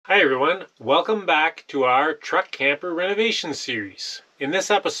Hi everyone, welcome back to our truck camper renovation series. In this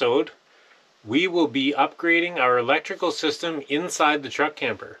episode, we will be upgrading our electrical system inside the truck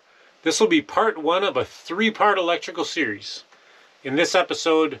camper. This will be part one of a three-part electrical series. In this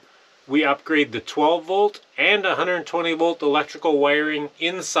episode, we upgrade the 12 volt and 120 volt electrical wiring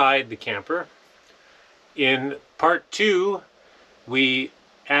inside the camper. In part two, we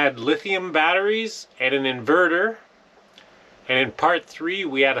add lithium batteries and an inverter. And in part three,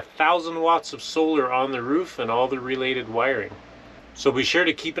 we add 1,000 watts of solar on the roof and all the related wiring. So be sure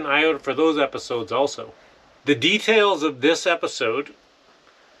to keep an eye out for those episodes also. The details of this episode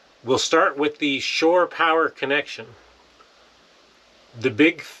will start with the shore power connection. The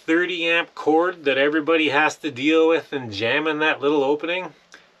big 30 amp cord that everybody has to deal with and jam in that little opening,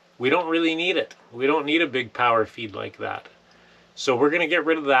 we don't really need it. We don't need a big power feed like that. So we're going to get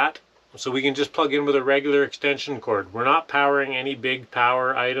rid of that. So we can just plug in with a regular extension cord. We're not powering any big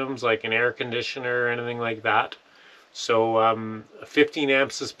power items like an air conditioner or anything like that. So 15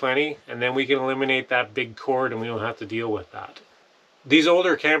 amps is plenty, and then we can eliminate that big cord and we don't have to deal with that. These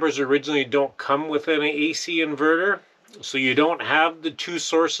older campers originally don't come with an AC inverter, so you don't have the two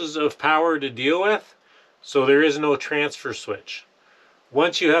sources of power to deal with, so there is no transfer switch.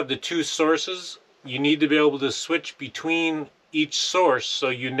 Once you have the two sources, you need to be able to switch between each source so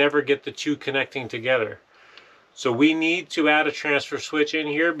you never get the two connecting together. So we need to add a transfer switch in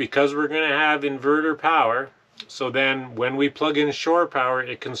here because we're going to have inverter power. So then when we plug in shore power,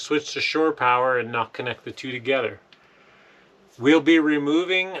 it can switch to shore power and not connect the two together. We'll be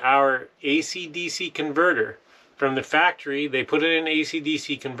removing our AC-DC converter. From the factory, they put in an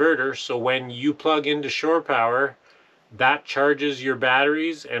AC-DC converter, so when you plug into shore power, that charges your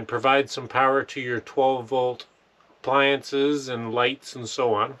batteries and provides some power to your 12 volt appliances and lights and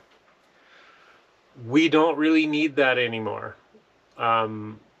so on. We don't really need that anymore.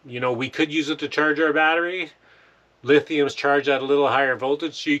 We could use it to charge our battery. Lithium's charged at a little higher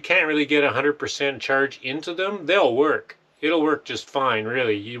voltage, so you can't really get 100% charge into them. They'll work. It'll work just fine,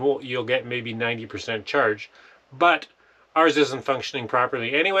 really. You'll get maybe 90% charge, but ours isn't functioning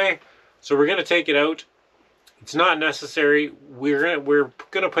properly anyway, so we're going to take it out. It's not necessary. We're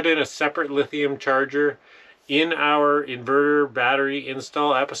going to put in a separate lithium charger in our inverter battery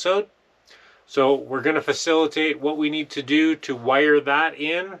install episode. So we're going to facilitate what we need to do to wire that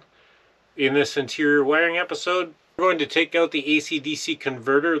in this interior wiring episode. We're going to take out the AC-DC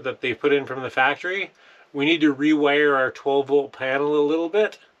converter that they put in from the factory. We need to rewire our 12 volt panel a little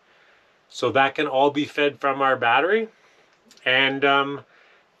bit so that can all be fed from our battery. And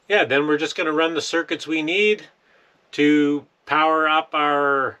then we're just going to run the circuits we need to power up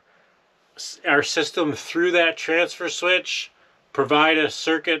our system through that transfer switch, provide a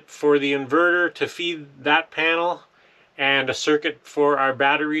circuit for the inverter to feed that panel, and a circuit for our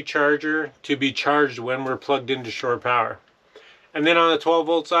battery charger to be charged when we're plugged into shore power. And then on the 12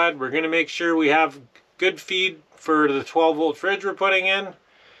 volt side, we're going to make sure we have good feed for the 12 volt fridge we're putting in,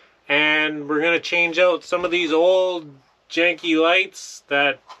 and we're going to change out some of these old janky lights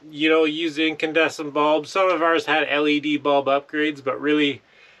that use incandescent bulbs. Some of ours had LED bulb upgrades, but really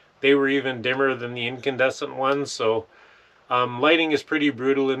they were even dimmer than the incandescent ones. So lighting is pretty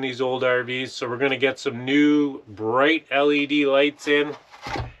brutal in these old RVs. So we're going to get some new bright LED lights in.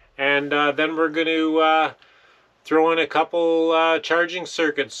 And then we're going to throw in a couple charging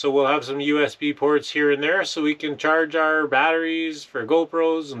circuits. So we'll have some USB ports here and there so we can charge our batteries for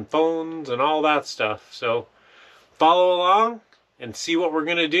GoPros and phones and all that stuff. So follow along and see what we're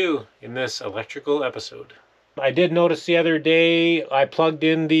going to do in this electrical episode. I did notice the other day I plugged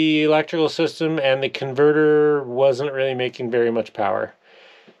in the electrical system and the converter wasn't really making very much power.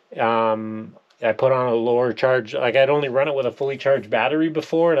 I put on a lower charge, like I'd only run it with a fully charged battery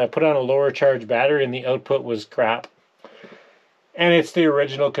before, and I put on a lower charged battery and the output was crap. And it's the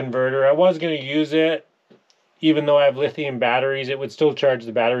original converter. I was going to use it, even though I have lithium batteries. It would still charge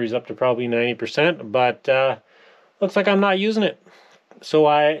the batteries up to probably 90%, but looks like I'm not using it. So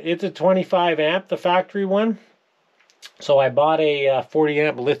it's a 25 amp, the factory one. So I bought a 40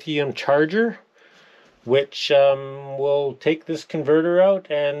 amp lithium charger, which will take this converter out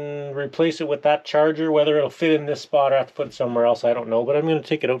and replace it with that charger. Whether it'll fit in this spot or I have to put it somewhere else, I don't know. But I'm going to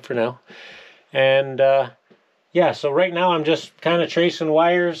take it out for now. And so right now I'm just kind of tracing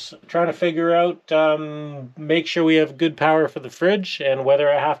wires, trying to figure out, make sure we have good power for the fridge and whether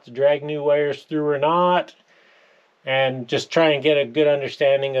I have to drag new wires through or not. And just try and get a good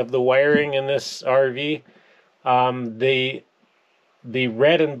understanding of the wiring in this RV. The big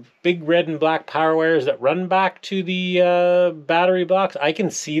red and black power wires that run back to the battery box, I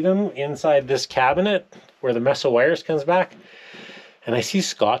can see them inside this cabinet where the mess of wires comes back. And I see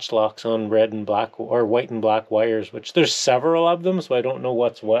Scotch locks on red and black or white and black wires, which there's several of them, so I don't know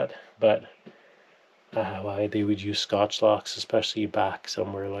what's what, but why they would use Scotch locks, especially back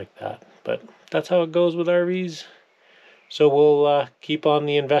somewhere like that. But that's how it goes with RVs. So we'll keep on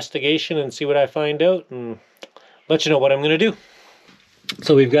the investigation and see what I find out and let you know what I'm going to do.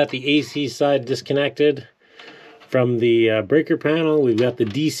 So we've got the AC side disconnected from the breaker panel. We've got the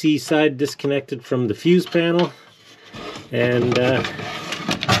DC side disconnected from the fuse panel. And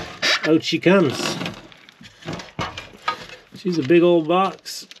out she comes. She's a big old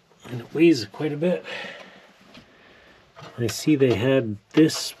box and it weighs quite a bit. I see they had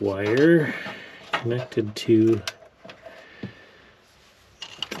this wire connected to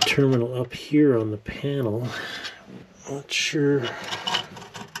the terminal up here on the panel. Not sure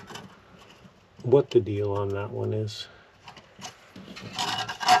what the deal on that one is.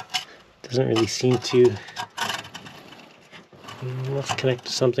 Doesn't really seem to. Let's connect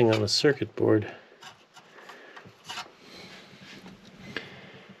to something on the circuit board.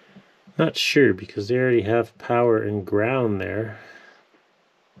 Not sure because they already have power and ground there.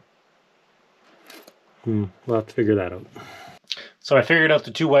 We'll have to figure that out. So I figured out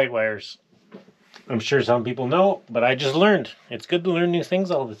the two white wires. I'm sure some people know, but I just learned. It's good to learn new things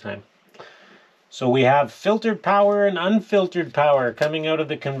all the time. So we have filtered power and unfiltered power coming out of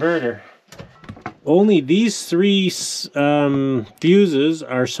the converter. Only these three fuses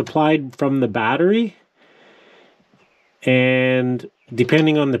are supplied from the battery, and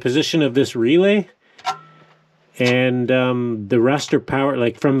depending on the position of this relay, and the rest are powered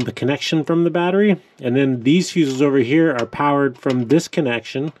like from the connection from the battery. And then these fuses over here are powered from this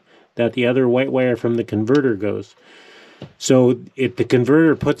connection that the other white wire from the converter goes. So if the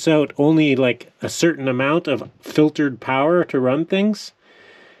converter puts out only like a certain amount of filtered power to run things,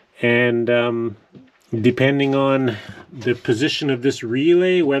 and depending on the position of this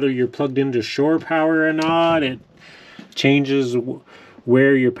relay, whether you're plugged into shore power or not, it changes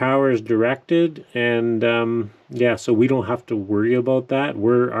where your power is directed. And yeah, so we don't have to worry about that.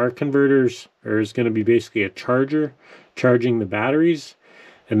 Our converters is going to be basically a charger charging the batteries,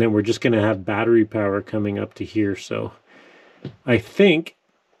 and then we're just going to have battery power coming up to here. So I think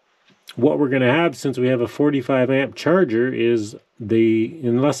what we're going to have, since we have a 45 amp charger, is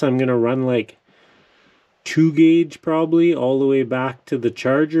unless I'm going to run like 2 gauge probably all the way back to the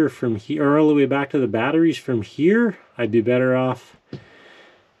charger from here, or all the way back to the batteries from here, I'd be better off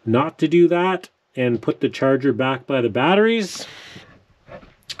not to do that and put the charger back by the batteries.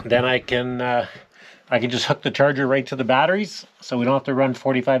 Then I can just hook the charger right to the batteries, so we don't have to run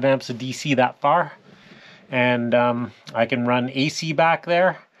 45 amps of DC that far. And I can run AC back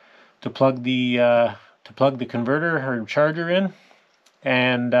there to plug the converter or charger in,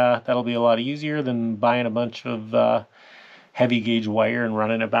 and that'll be a lot easier than buying a bunch of heavy gauge wire and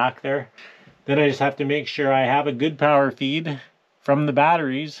running it back there. Then I just have to make sure I have a good power feed from the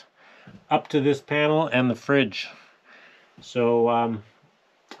batteries up to this panel and the fridge. So I'm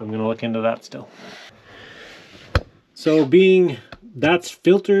going to look into that still. So that's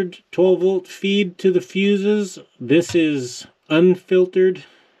filtered 12 volt feed to the fuses. This is unfiltered.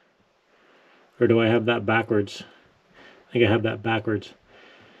 Or do I have that backwards? I think I have that backwards.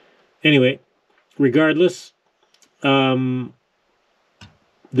 Anyway, regardless,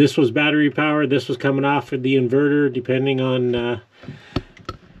 this was battery power. This was coming off of the inverter, depending on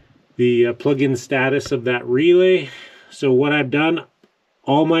the plug-in status of that relay. So what I've done,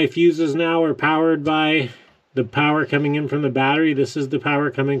 all my fuses now are powered by the power coming in from the battery. This is the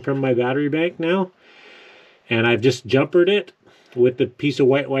power coming from my battery bank now. And I've just jumpered it with the piece of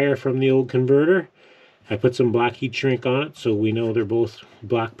white wire from the old converter. I put some black heat shrink on it so we know they're both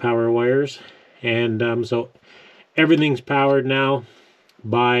black power wires. And so everything's powered now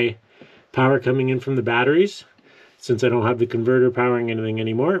by power coming in from the batteries, since I don't have the converter powering anything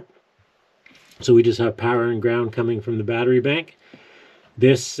anymore. So we just have power and ground coming from the battery bank.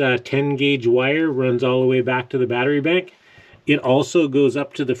 This 10 gauge wire runs all the way back to the battery bank. It also goes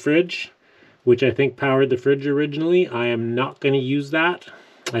up to the fridge, which I think powered the fridge originally. I am not going to use that.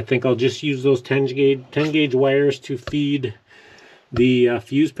 I think I'll just use those 10 gauge wires to feed the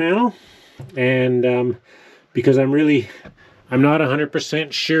fuse panel. And because I'm not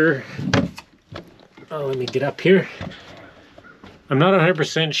 100% sure. Oh, let me get up here. I'm not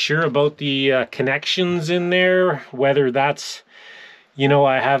 100% sure about the connections in there, whether that's, you know,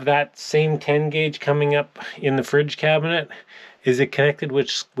 I have that same 10 gauge coming up in the fridge cabinet. Is it connected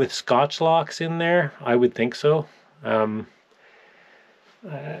with Scotch locks in there? I would think so.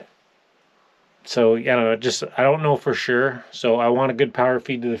 So, you know, I don't know for sure. So I want a good power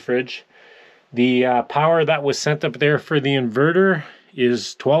feed to the fridge. The power that was sent up there for the inverter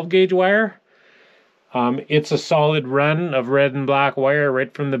is 12 gauge wire. It's a solid run of red and black wire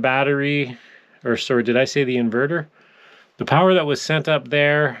right from the battery, or sorry, did I say the inverter? The power that was sent up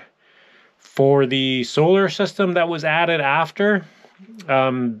there for the solar system that was added after,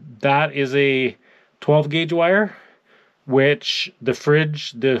 that is a 12 gauge wire, which the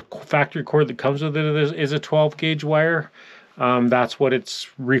fridge, the factory cord that comes with it is a 12 gauge wire. That's what it's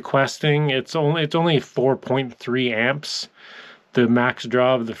requesting. It's only 4.3 amps, the max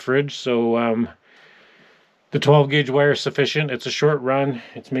draw of the fridge. So the 12 gauge wire is sufficient. It's a short run.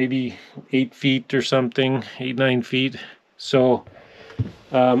 It's maybe 8 feet or something, 8-9 feet. So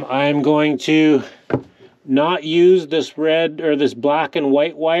I'm going to not use this red or this black and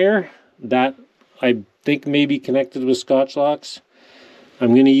white wire that I think may be connected with Scotch locks.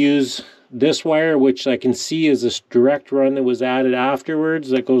 I'm going to use this wire, which I can see is this direct run that was added afterwards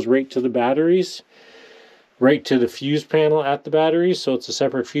that goes right to the batteries, right to the fuse panel at the batteries. So it's a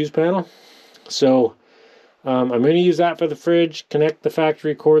separate fuse panel. So I'm going to use that for the fridge, connect the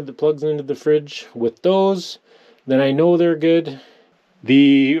factory cord that plugs into the fridge with those. Then I know they're good.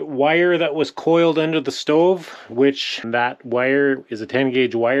 The wire that was coiled under the stove, which that wire is a 10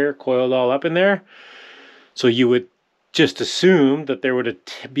 gauge wire coiled all up in there. So you would just assume that there would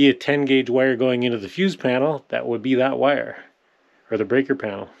be a 10 gauge wire going into the fuse panel. That would be that wire, or the breaker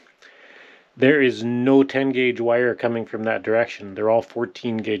panel. There is no 10 gauge wire coming from that direction. They're all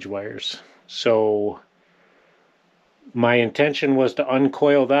 14 gauge wires. So my intention was to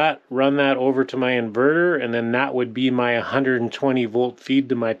uncoil that, run that over to my inverter, and then that would be my 120 volt feed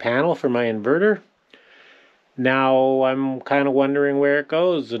to my panel for my inverter. Now I'm kind of wondering where it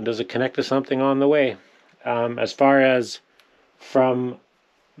goes, and does it connect to something on the way? As far as from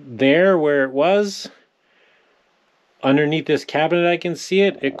there where it was, underneath this cabinet I can see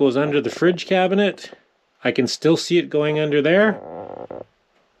it. It goes under the fridge cabinet. I can still see it going under there.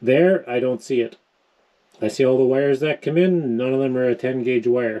 There, I don't see it. I see all the wires that come in, none of them are a 10 gauge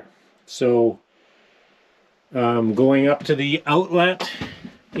wire. So going up to the outlet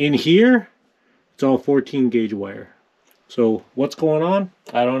in here, it's all 14 gauge wire. So what's going on?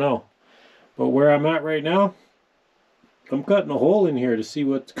 I don't know. But where I'm at right now, I'm cutting a hole in here to see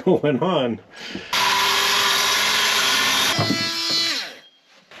what's going on.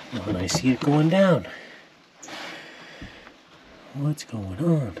 Oh, and I see it going down. What's going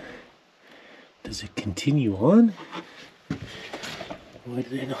on? Does it continue on? Why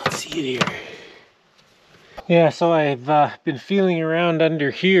did I not see it here? Yeah, so I've been feeling around under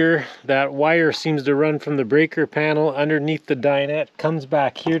here. That wire seems to run from the breaker panel underneath the dinette, comes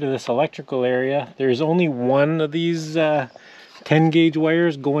back here to this electrical area. There's only one of these 10 gauge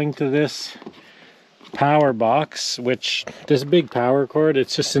wires going to this power box, which this big power cord,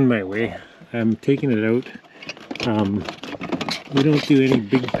 it's just in my way. I'm taking it out. We don't do any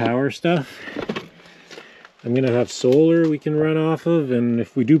big power stuff. I'm gonna have solar we can run off of, and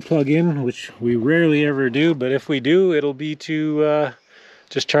if we do plug in, which we rarely ever do, but if we do, it'll be to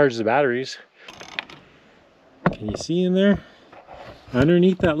just charge the batteries. Can you see in there?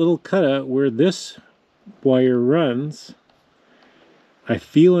 Underneath that little cutout where this wire runs, I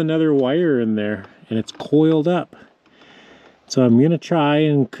feel another wire in there, and it's coiled up. So I'm gonna try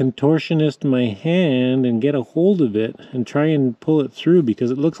and contortionist my hand and get a hold of it and try and pull it through,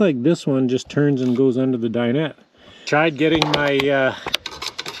 because it looks like this one just turns and goes under the dinette. Tried getting my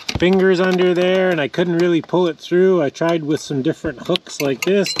fingers under there and I couldn't really pull it through. I tried with some different hooks like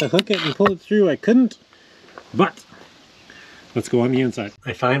this to hook it and pull it through. I couldn't, but let's go on the inside.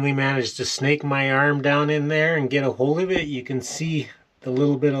 I finally managed to snake my arm down in there and get a hold of it. You can see the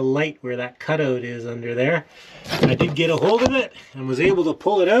little bit of light where that cutout is under there. I did get a hold of it and was able to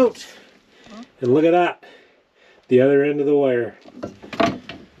pull it out. And look at that, the other end of the wire.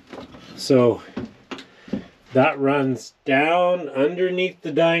 So that runs down underneath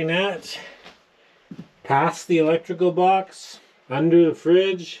the dinette, past the electrical box, under the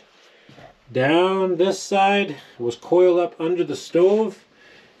fridge, down this side, was coiled up under the stove,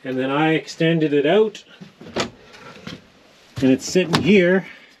 and then I extended it out. And it's sitting here.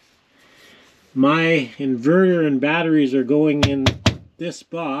 My inverter and batteries are going in this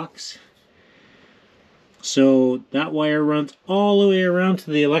box. So that wire runs all the way around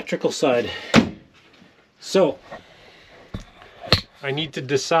to the electrical side. So I need to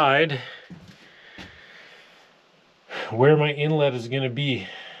decide where my inlet is going to be,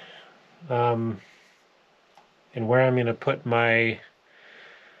 and where I'm going to put my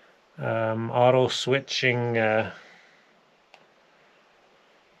auto switching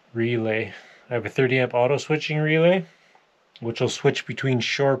relay. I have a 30 amp auto switching relay, which will switch between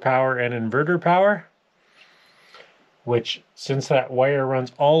shore power and inverter power. Which, since that wire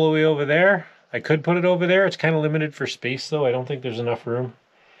runs all the way over there, I could put it over there. It's kind of limited for space though. I don't think there's enough room.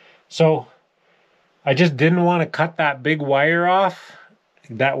 So I just didn't want to cut that big wire off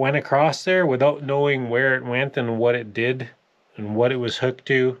that went across there without knowing where it went and what it did and what it was hooked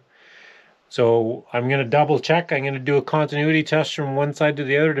to. So I'm going to double check. I'm going to do a continuity test from one side to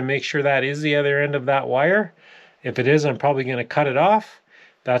the other to make sure that is the other end of that wire. If it is, I'm probably going to cut it off.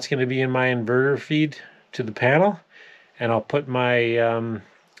 That's going to be in my inverter feed to the panel. And I'll put my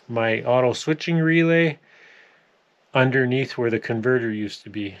my auto switching relay underneath where the converter used to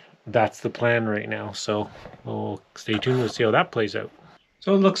be. That's the plan right now. So we'll stay tuned. We'll see how that plays out.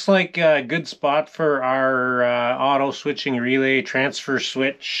 So it looks like a good spot for our auto switching relay transfer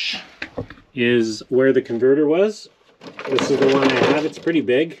switch is where the converter was. This is the one I have. It's pretty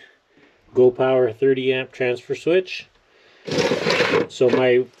big. Go Power 30 amp transfer switch. So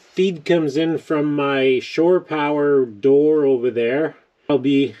my feed comes in from my shore power door over there. That'll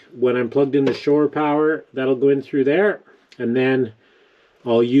be when I'm plugged into shore power, that'll go in through there, and then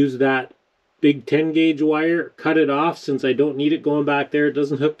I'll use that big 10 gauge wire, cut it off since I don't need it going back there. It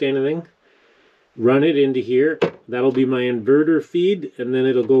doesn't hook to anything. Run it into here. That'll be my inverter feed, and then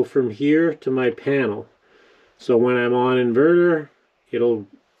it'll go from here to my panel. So when I'm on inverter, it'll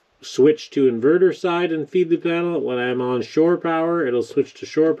switch to inverter side and feed the panel. When I'm on shore power, it'll switch to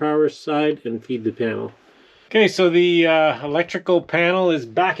shore power side and feed the panel. Okay, so the electrical panel is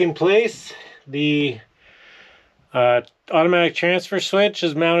back in place. The automatic transfer switch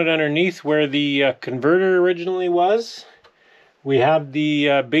is mounted underneath where the converter originally was. We have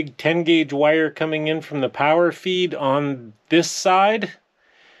the big 10 gauge wire coming in from the power feed on this side,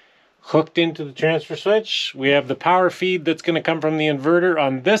 hooked into the transfer switch. We have the power feed that's going to come from the inverter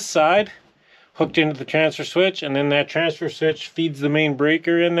on this side, hooked into the transfer switch, and then that transfer switch feeds the main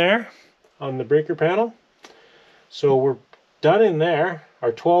breaker in there on the breaker panel. So we're done in there.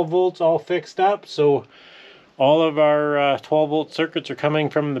 Our 12 volts all fixed up. So all of our 12 volt circuits are coming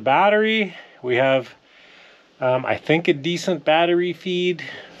from the battery. We have, I think, a decent battery feed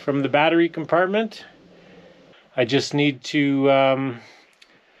from the battery compartment. I just need to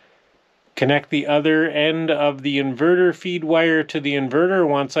connect the other end of the inverter feed wire to the inverter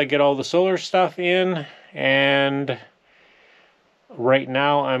once I get all the solar stuff in. And right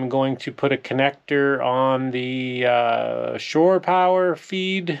now I'm going to put a connector on the shore power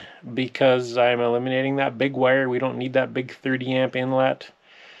feed because I'm eliminating that big wire. We don't need that big 30 amp inlet.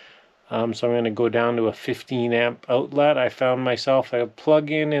 So I'm going to go down to a 15 amp outlet. I found myself a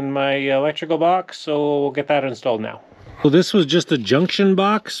plug-in in my electrical box, so we'll get that installed now. So this was just a junction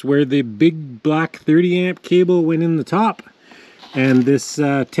box where the big black 30 amp cable went in the top. And this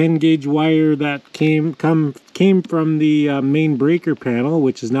 10 gauge wire that came from the main breaker panel,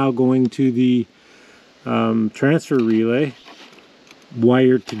 which is now going to the transfer relay,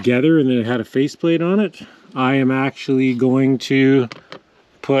 wired together, and then it had a faceplate on it. I am actually going to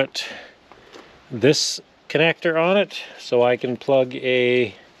put this connector on it so I can plug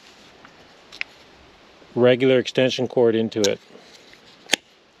a regular extension cord into it.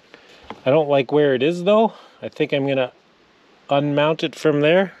 I don't like where it is though. I think I'm gonna unmount it from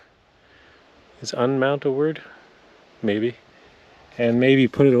there. Is unmount a word? Maybe. And maybe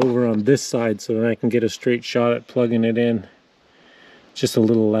put it over on this side so that I can get a straight shot at plugging it in. Just a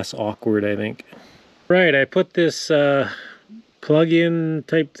little less awkward, I think. Right, I put this plug-in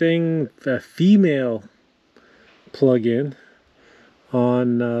type thing, a female plug-in,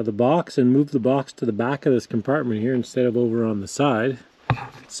 on the box and moved the box to the back of this compartment here instead of over on the side.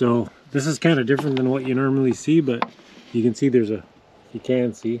 So this is kind of different than what you normally see, but you can see there's a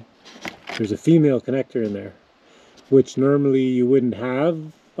female connector in there, which normally you wouldn't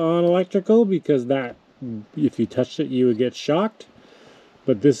have on electrical because that, if you touched it, you would get shocked.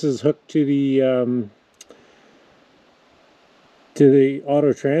 But this is hooked to the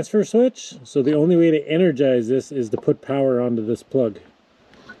auto transfer switch, so the only way to energize this is to put power onto this plug.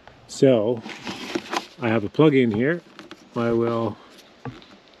 So I have a plug in here. I will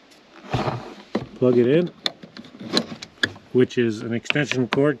plug it in, which is an extension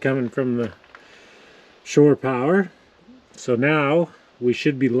cord coming from the shore power. So now we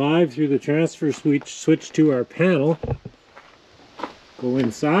should be live through the transfer switch to our panel. Go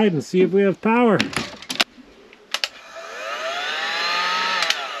inside and see if we have power.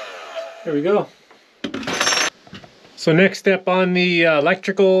 There we go. So next step on the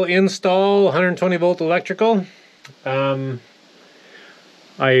electrical install, 120 volt electrical. I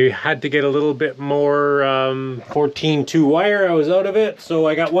had to get a little bit more 14-2 wire. I was out of it, so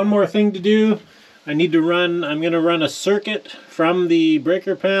I got one more thing to do. I'm going to run a circuit from the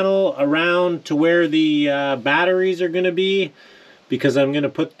breaker panel around to where the batteries are going to be, because I'm going to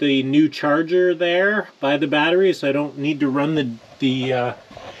put the new charger there by the battery, so I don't need to run the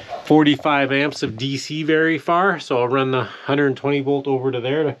 45 amps of DC very far. So I'll run the 120 volt over to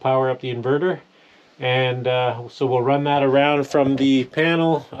there to power up the inverter. And so we'll run that around from the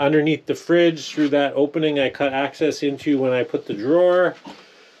panel underneath the fridge through that opening I cut access into when I put the drawer.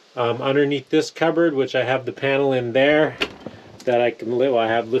 Underneath this cupboard, which I have the panel in there that I can I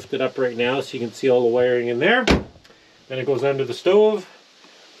have lifted up right now so you can see all the wiring in there. Then it goes under the stove.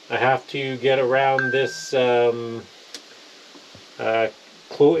 I have to get around this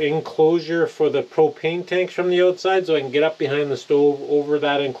enclosure for the propane tanks from the outside, so I can get up behind the stove over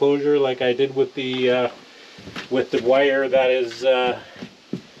that enclosure like I did with the wire that is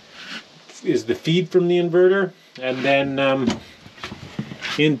the feed from the inverter. And then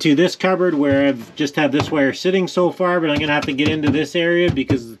into this cupboard where I've just had this wire sitting so far, but I'm gonna have to get into this area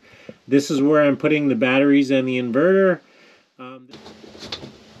because this is where I'm putting the batteries and the inverter.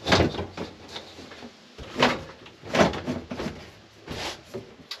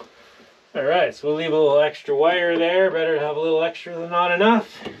 Alright, so we'll leave a little extra wire there. Better to have a little extra than not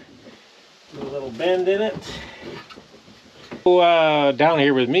enough. A little bend in it. So, down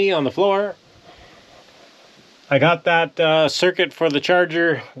here with me on the floor, I got that circuit for the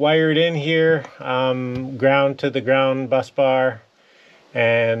charger wired in here, ground to the ground bus bar,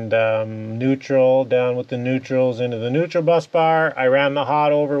 and neutral down with the neutrals into the neutral bus bar. I ran the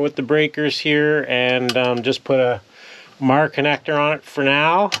hot over with the breakers here and just put a MAR connector on it for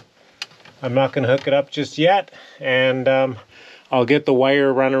now. I'm not going to hook it up just yet, and I'll get the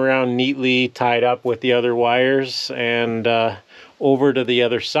wire run around neatly tied up with the other wires and over to the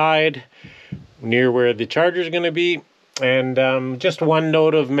other side near where the charger is going to be. And just one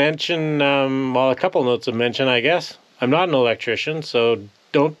note of mention, well, a couple notes of mention, I guess. I'm not an electrician, so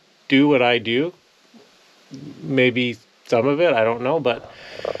don't do what I do. Maybe some of it, I don't know, but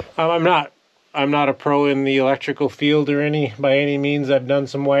I'm not a pro in the electrical field or by any means. I've done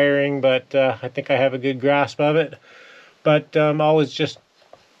some wiring, but I think I have a good grasp of it. But always just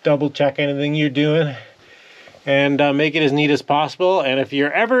double check anything you're doing and make it as neat as possible. And if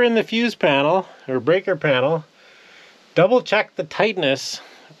you're ever in the fuse panel or breaker panel, double check the tightness.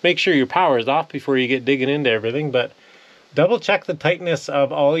 Make sure your power is off before you get digging into everything, but double check the tightness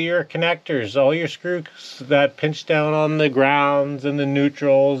of all your connectors, all your screws that pinch down on the grounds and the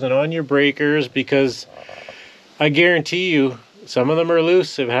neutrals and on your breakers, because I guarantee you some of them are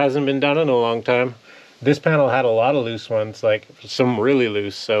loose if it hasn't been done in a long time. This panel had a lot of loose ones, like some really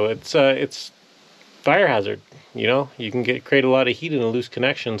loose, so it's fire hazard. You know, you can create a lot of heat in a loose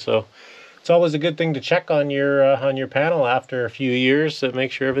connection, so it's always a good thing to check on your panel after a few years to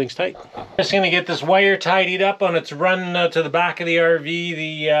make sure everything's tight. Just gonna get this wire tidied up on its run to the back of the RV.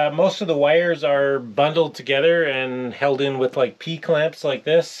 The most of the wires are bundled together and held in with like P-clamps like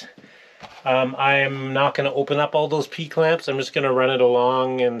this. I'm not going to open up all those P-clamps. I'm just going to run it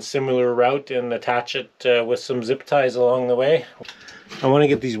along in similar route and attach it with some zip ties along the way. I want to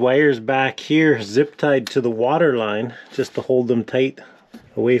get these wires back here zip tied to the water line just to hold them tight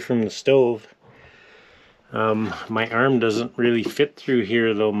away from the stove. My arm doesn't really fit through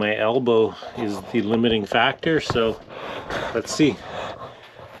here though. My elbow is the limiting factor, so let's see.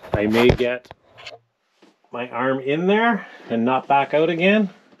 I may get my arm in there and not back out again.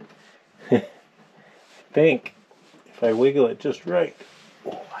 I think if I wiggle it just right,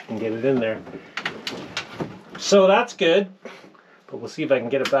 I can get it in there. So that's good, but we'll see if I can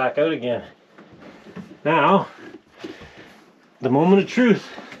get it back out again. Now, the moment of truth.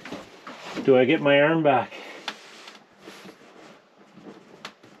 Do I get my arm back?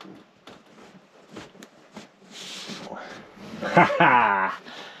 Haha!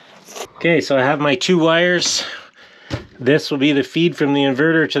 Okay, so I have my two wires. This will be the feed from the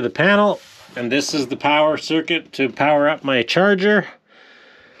inverter to the panel, and this is the power circuit to power up my charger.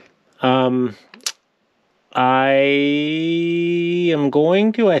 I am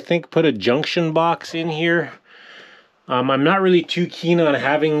going to, I think, put a junction box in here. I'm not really too keen on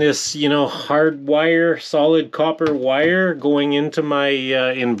having this, you know, hard wire, solid copper wire going into my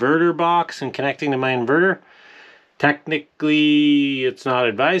inverter box and connecting to my inverter. Technically, it's not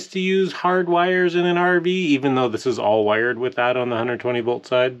advised to use hard wires in an RV, even though this is all wired with that on the 120 volt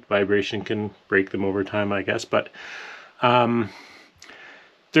side. Vibration can break them over time, I guess, but they're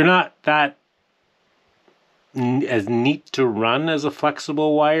not that as neat to run as a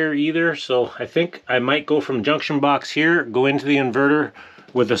flexible wire either. So I think I might go from junction box here, go into the inverter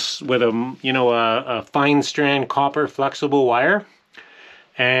with a you know, a fine strand copper flexible wire,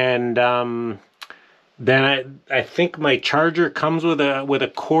 and Then I think my charger comes with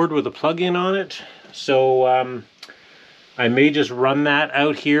a cord with a plug-in on it. So I may just run that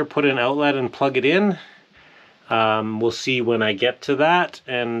out here, put an outlet and plug it in. We'll see when I get to that.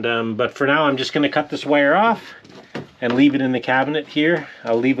 And but for now, I'm just going to cut this wire off and leave it in the cabinet here.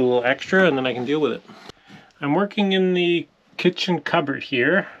 I'll leave a little extra and then I can deal with it. I'm working in the kitchen cupboard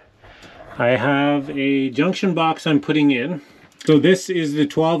here. I have a junction box I'm putting in. So this is the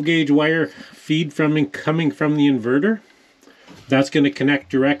 12 gauge wire feed coming from the inverter. That's going to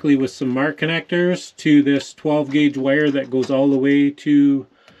connect directly with some MARC connectors to this 12 gauge wire that goes all the way to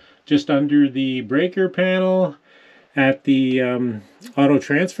just under the breaker panel at the auto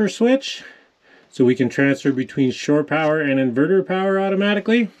transfer switch. So we can transfer between shore power and inverter power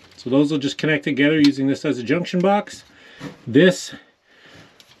automatically. So those will just connect together using this as a junction box. This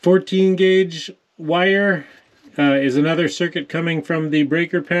 14 gauge wire is another circuit coming from the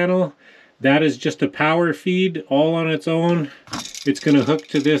breaker panel. That is just a power feed all on its own. It's going to hook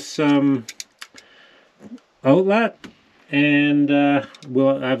to this outlet, and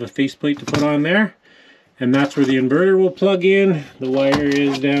we'll have a faceplate to put on there. And that's where the inverter will plug in. The wire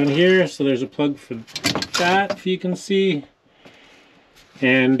is down here, so there's a plug for that, if you can see.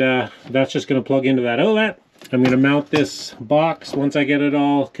 And that's just going to plug into that outlet. I'm going to mount this box once I get it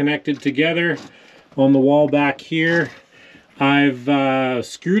all connected together on the wall back here. I've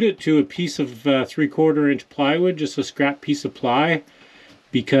screwed it to a piece of 3/4 inch plywood, just a scrap piece of ply,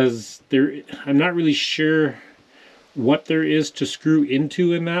 because I'm not really sure what there is to screw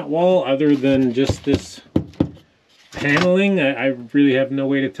into in that wall other than just this paneling. I really have no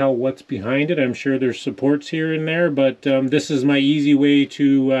way to tell what's behind it. I'm sure there's supports here and there, but this is my easy way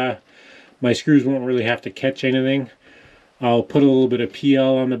to, my screws won't really have to catch anything. I'll put a little bit of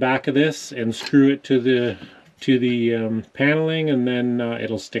PL on the back of this and screw it to the paneling, and then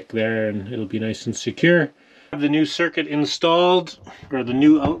it'll stick there and it'll be nice and secure. I have the new circuit installed, or the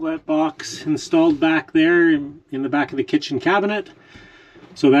new outlet box installed back there in the back of the kitchen cabinet.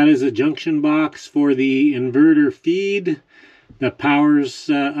 So that is a junction box for the inverter feed that powers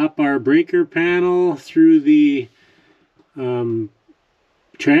up our breaker panel through the auto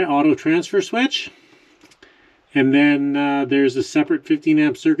transfer switch. And then there's a separate 15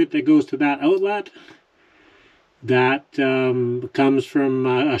 amp circuit that goes to that outlet. That comes from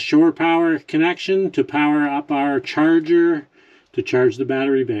a shore power connection to power up our charger to charge the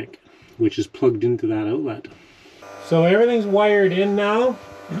battery bank, which is plugged into that outlet. So everything's wired in now.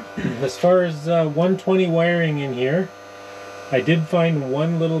 As far as 120 wiring in here, I did find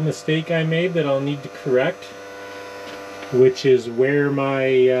one little mistake I made that I'll need to correct, which is where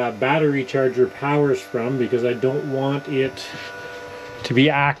my battery charger powers from, because I don't want it to be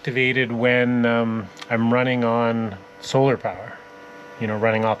activated when I'm running on solar power, you know,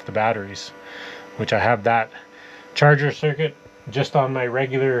 running off the batteries, which I have that charger circuit just on my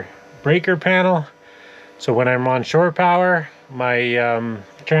regular breaker panel. So when I'm on shore power, my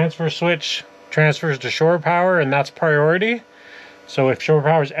transfer switch transfers to shore power, and that's priority. So if shore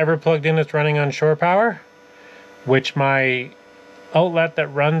power is ever plugged in, it's running on shore power, which my outlet that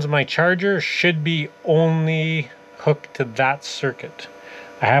runs my charger should be only hooked to that circuit.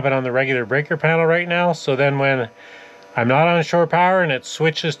 I have it on the regular breaker panel right now, so then when I'm not on shore power and it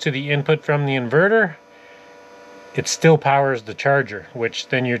switches to the input from the inverter, it still powers the charger, which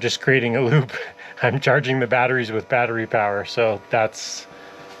then you're just creating a loop. I'm charging the batteries with battery power, so that's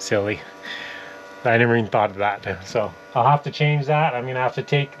silly. I never even thought of that. So I'll have to change that. I'm gonna have to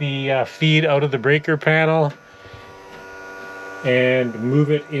take the feed out of the breaker panel and move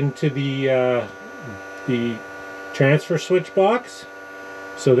it into the transfer switch box.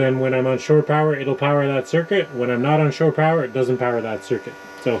 So then when I'm on shore power, it'll power that circuit. When I'm not on shore power, it doesn't power that circuit.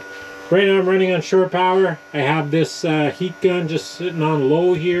 So right now I'm running on shore power. I have this heat gun just sitting on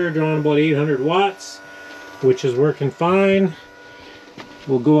low here, drawing about 800 watts, which is working fine.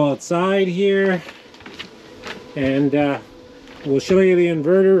 We'll go outside here and we'll show you the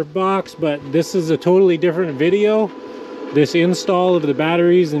inverter box, but this is a totally different video. This install of the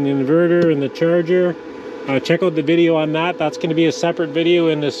batteries and the inverter and the charger. Check out the video on that. That's going to be a separate video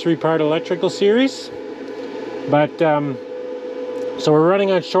in this 3-part electrical series. But so we're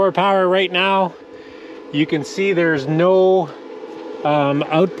running on shore power right now. You can see there's no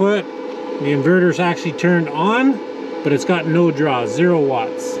output. The inverter's actually turned on, but it's got no draw, 0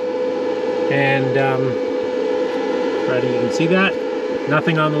 watts. And right, you can see that.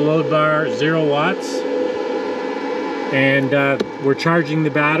 Nothing on the load bar, 0 watts. And we're charging the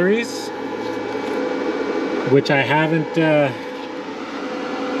batteries, which I haven't,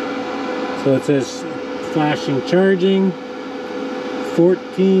 so it says flashing charging,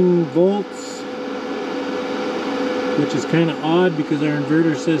 14 volts, which is kind of odd because our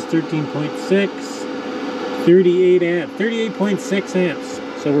inverter says 13.6, 38.6 amps.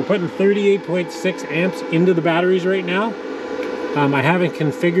 So we're putting 38.6 amps into the batteries right now. I haven't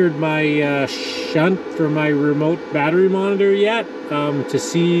configured my shunt for my remote battery monitor yet to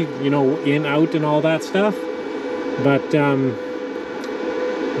see, you know, in, out, and all that stuff. But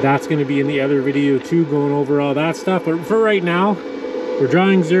that's going to be in the other video too, going over all that stuff. But for right now, we're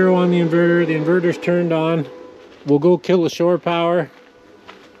drawing 0 on the inverter. The inverter's turned on. We'll go kill the shore power.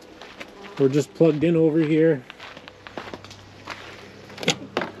 We're just plugged in over here.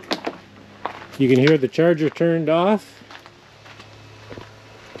 You can hear the charger turned off.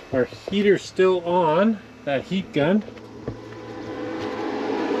 Our heater's still on, that heat gun.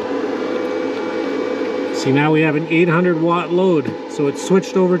 See, now we have an 800 watt load. So it's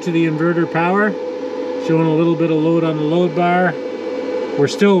switched over to the inverter power, showing a little bit of load on the load bar. We're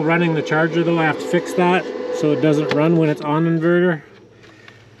still running the charger though. I have to fix that so it doesn't run when it's on inverter.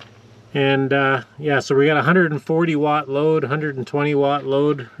 And yeah, so we got 140 watt load, 120 watt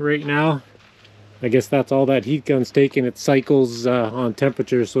load right now. I guess that's all that heat gun's taking. It cycles on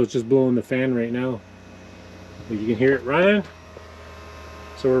temperature, so it's just blowing the fan right now. But you can hear it running.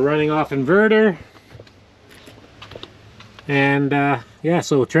 So we're running off inverter. And yeah,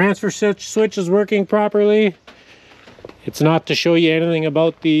 so transfer switch is working properly. It's not to show you anything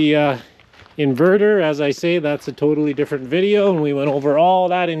about the inverter. As I say, that's a totally different video, and we went over all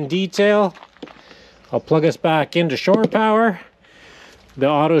that in detail. I'll plug us back into shore power. The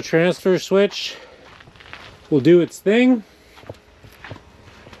auto transfer switch will do its thing,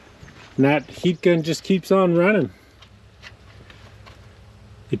 and that heat gun just keeps on running.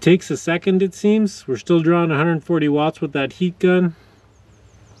 It takes a second, it seems. We're still drawing 140 watts with that heat gun.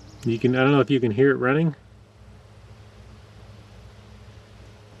 You can, I don't know if you can hear it running.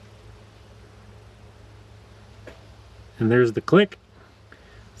 And there's the click.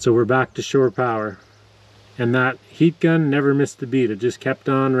 So we're back to shore power. And that heat gun never missed a beat. It just kept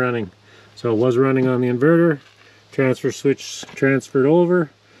on running. So it was running on the inverter, transfer switch transferred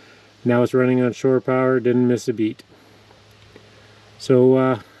over, now it's running on shore power, didn't miss a beat.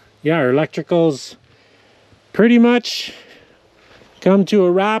 So yeah, our electrical's pretty much come to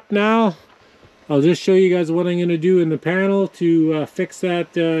a wrap now. I'll just show you guys what I'm going to do in the panel to fix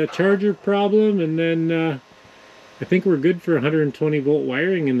that charger problem, and then I think we're good for 120 volt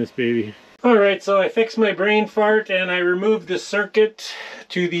wiring in this baby. Alright, so I fixed my brain fart and I removed the circuit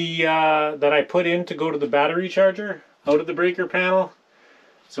to the that I put in to go to the battery charger out of the breaker panel.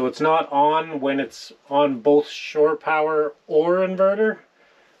 So it's not on when it's on both shore power or inverter.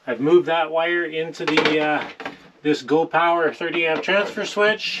 I've moved that wire into the this Go Power 30 amp transfer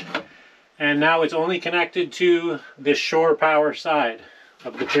switch, and now it's only connected to the shore power side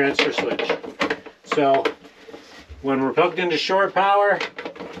of the transfer switch. So when we're plugged into shore power,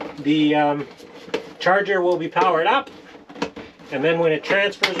 the charger will be powered up, and then when it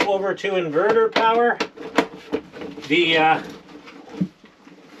transfers over to inverter power, the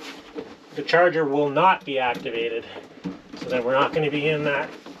charger will not be activated. So then we're not going to be in that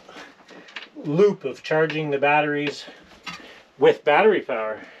loop of charging the batteries with battery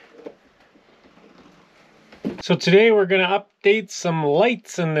power. So today we're going to update some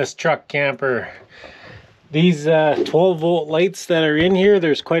lights in this truck camper. These 12 volt lights that are in here,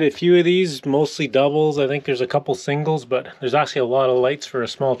 there's quite a few of these, mostly doubles. I think there's a couple singles, but there's actually a lot of lights for a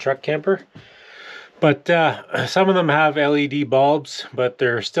small truck camper. But some of them have LED bulbs, but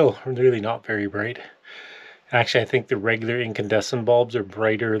they're still really not very bright. Actually, I think the regular incandescent bulbs are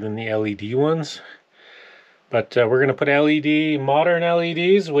brighter than the LED ones. But we're going to put LED, modern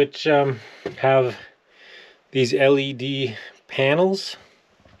LEDs, which have these LED panels,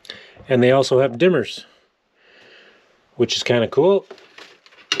 and they also have dimmers, which is kind of cool.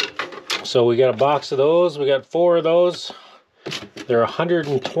 So we got a box of those. We got 4 of those. They're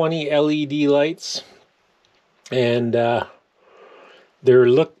 120 LED lights, and they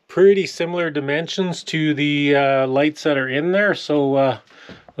look pretty similar dimensions to the lights that are in there. So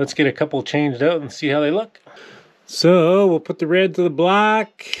let's get a couple changed out and see how they look. So we'll put the red to the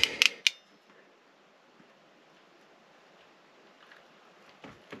black.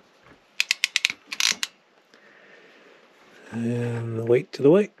 And the white to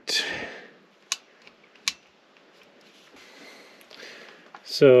the white.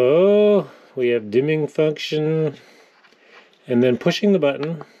 So we have dimming function, and then pushing the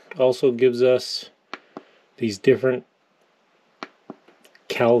button also gives us these different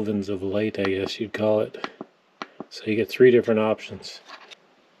kelvins of light, I guess you'd call it. So you get 3 different options.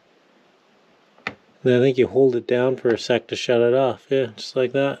 Then I think you hold it down for a sec to shut it off. Yeah, just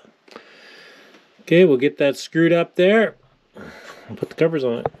like that. Okay, we'll get that screwed up there and put the covers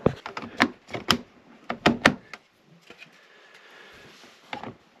on it.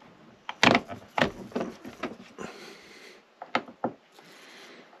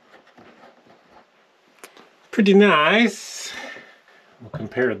 Pretty nice. We'll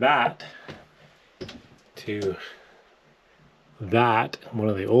compare that to that, one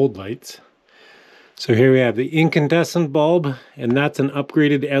of the old lights. So here we have the incandescent bulb, and that's an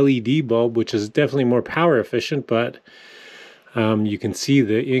upgraded LED bulb, which is definitely more power efficient, but you can see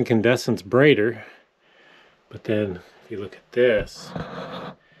the incandescent's brighter. But then if you look at this,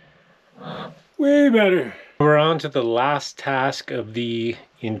 way better. We're on to the last task of the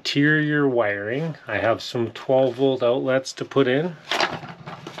interior wiring. I have some 12-volt outlets to put in.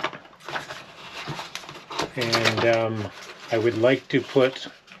 And I would like to put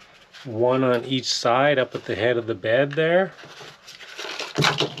one on each side up at the head of the bed there.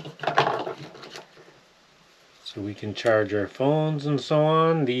 So we can charge our phones and so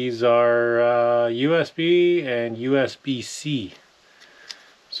on. These are USB and USB-C.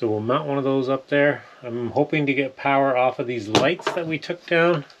 So we'll mount one of those up there. I'm hoping to get power off of these lights that we took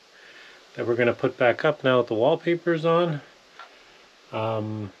down that we're going to put back up now that the wallpaper's on.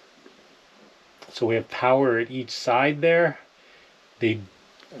 So we have power at each side there.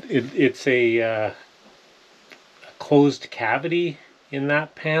 It's a closed cavity in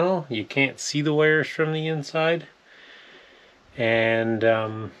that panel. You can't see the wires from the inside. And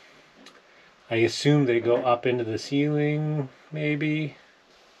I assume they go up into the ceiling, maybe.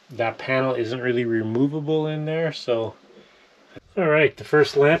 That panel isn't really removable in there, so. Alright, the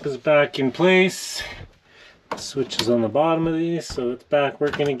first lamp is back in place. The switch is on the bottom of these, so it's back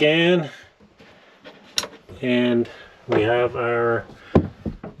working again. And we have our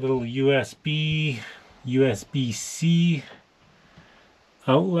little USB-C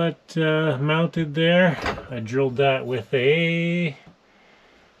outlet mounted there. I drilled that with a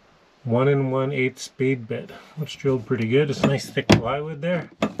 1 1/8 spade bit, which drilled pretty good. It's nice thick plywood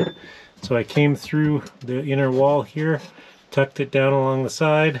there. So I came through the inner wall here, tucked it down along the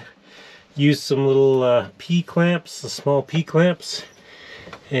side, used some little P-clamps, the small P-clamps,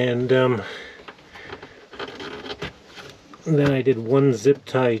 and then I did one zip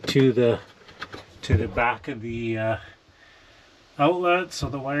tie to the back of the outlet so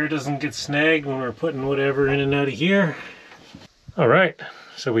the wire doesn't get snagged when we're putting whatever in and out of here. Alright,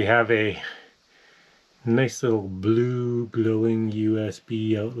 so we have a nice little blue glowing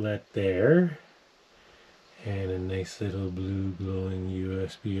USB outlet there, and a nice little blue glowing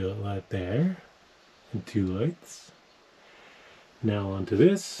USB outlet there, and 2 lights. Now onto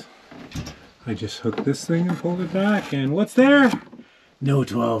this. I just hooked this thing and pulled it back, and what's there? No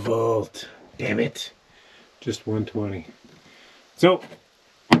 12 volt. Damn it. Just 120. So,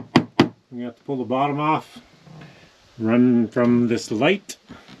 we have to pull the bottom off, run from this light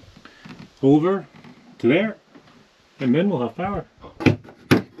over to there, and then we'll have power.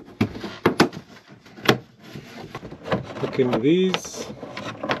 Hook into these.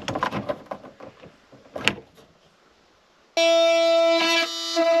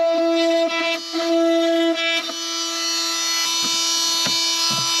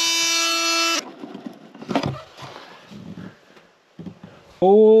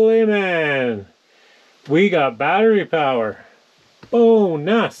 Holy man, we got battery power.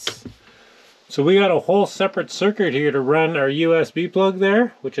 Bonus! So we got a whole separate circuit here to run our USB plug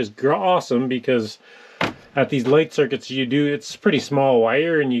there, which is awesome because at these light circuits it's pretty small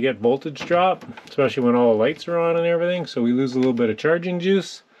wire and you get voltage drop, especially when all the lights are on and everything, so we lose a little bit of charging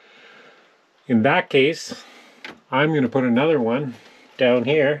juice. In that case, I'm going to put another one down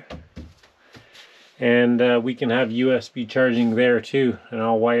here, and we can have USB charging there too, and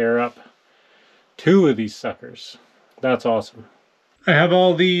I'll wire up 2 of these suckers. That's awesome. I have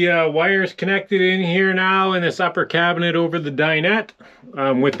all the wires connected in here now in this upper cabinet over the dinette.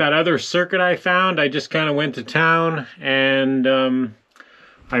 With that other circuit I found, I just kind of went to town and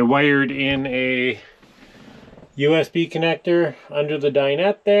I wired in a USB connector under the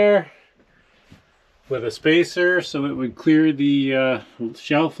dinette there with a spacer so it would clear the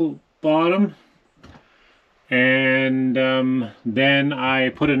shelf bottom. And then I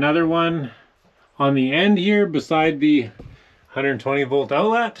put another one on the end here beside the 120 volt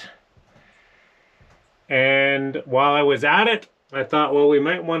outlet. And while I was at it, I thought, well, we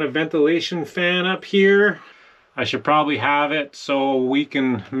might want a ventilation fan up here. I should probably have it so we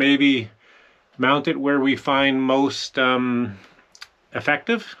can maybe mount it where we find most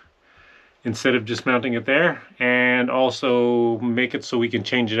effective instead of just mounting it there, and also make it so we can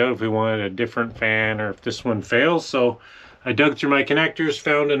change it out if we wanted a different fan or if this one fails. So I dug through my connectors,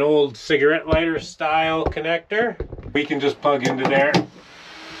 found an old cigarette lighter style connector. We can just plug into there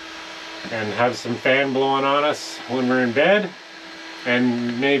and have some fan blowing on us when we're in bed.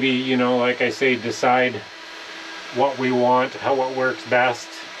 And maybe, you know, like I say, decide what we want, what works best.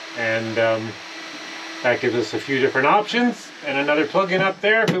 And that gives us a few different options. And another plug-in up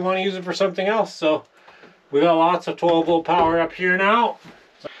there if we want to use it for something else. So we got lots of 12-volt power up here now.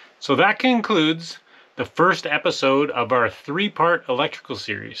 So that concludes the first episode of our 3-part electrical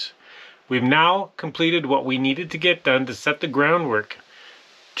series. We've now completed what we needed to get done to set the groundwork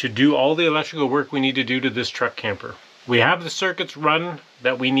to do all the electrical work we need to do to this truck camper. We have the circuits run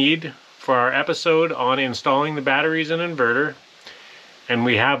that we need for our episode on installing the batteries and inverter, and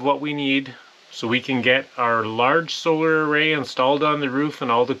we have what we need so we can get our large solar array installed on the roof and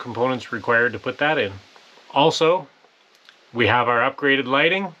all the components required to put that in. Also, we have our upgraded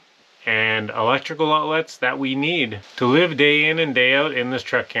lighting and electrical outlets that we need to live day in and day out in this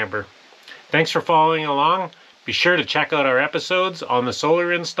truck camper. Thanks for following along. Be sure to check out our episodes on the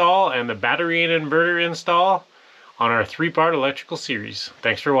solar install and the battery and inverter install on our 3-part electrical series.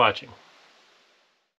 Thanks for watching.